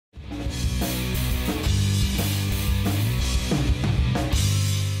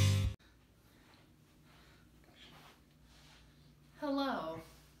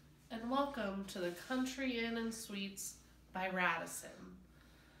to the Country Inn & Suites by Radisson.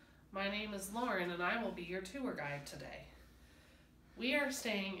 My name is Lauren and I will be your tour guide today. We are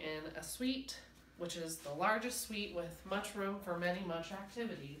staying in a suite, which is the largest suite with much room for much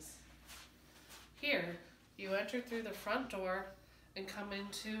activities. Here, you enter through the front door and come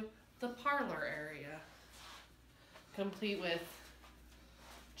into the parlor area, complete with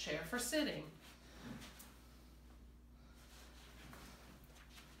chair for sitting,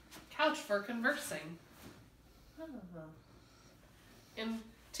 couch for conversing, and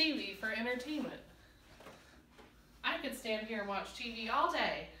TV for entertainment. I could stand here and watch TV all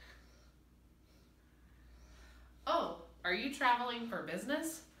day. Oh, are you traveling for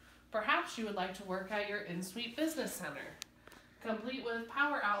business? Perhaps you would like to work at your in-suite business center, complete with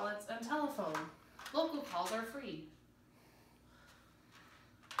power outlets and telephone. Local calls are free.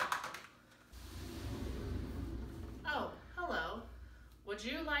 Oh, hello. Would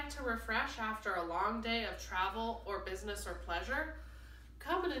you like to refresh after a long day of travel or business or pleasure?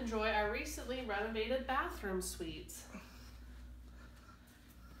 Come and enjoy our recently renovated bathroom suites.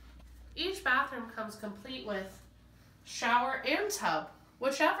 Each bathroom comes complete with shower and tub,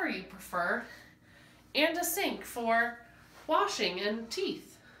 whichever you prefer, and a sink for washing and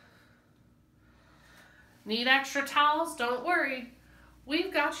teeth. Need extra towels? Don't worry,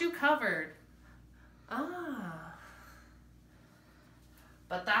 we've got you covered.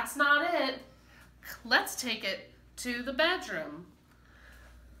 But that's not it. Let's take it to the bedroom.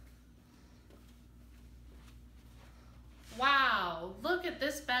 Wow, look at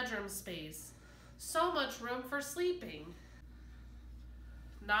this bedroom space. So much room for sleeping.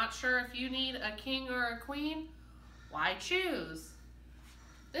 Not sure if you need a king or a queen? Why choose?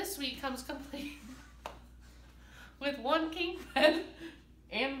 This suite comes complete with one king bed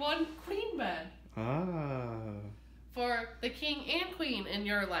and one queen bed. For the king and queen in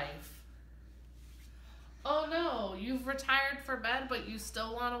your life. Oh no, you've retired for bed but you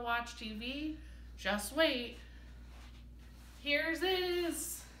still want to watch TV? Just wait. Here's a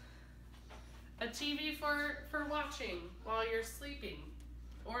TV for watching while you're sleeping.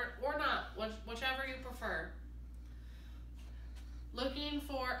 Or not, whichever you prefer. Looking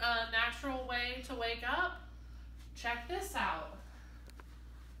for a natural way to wake up? Check this out.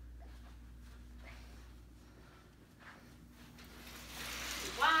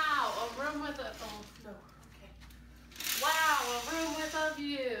 Wow, a room with a, oh no, okay. Wow, a room with a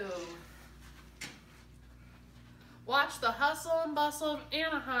view. Watch the hustle and bustle of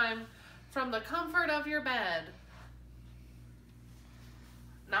Anaheim from the comfort of your bed.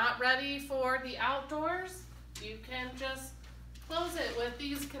 Not ready for the outdoors? You can just close it with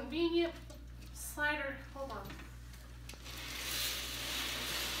these convenient slider, hold on.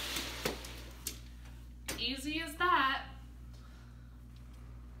 Easy as that.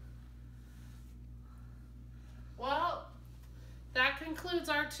 Well, that concludes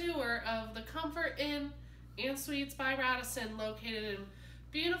our tour of the Comfort Inn & Suites by Radisson, located in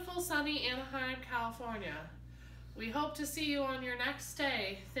beautiful sunny Anaheim, California. We hope to see you on your next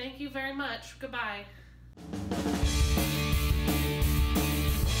stay. Thank you very much. Goodbye.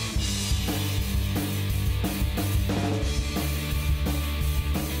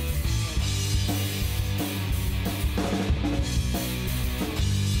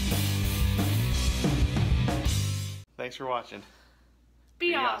 Thanks for watching.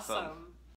 Be awesome.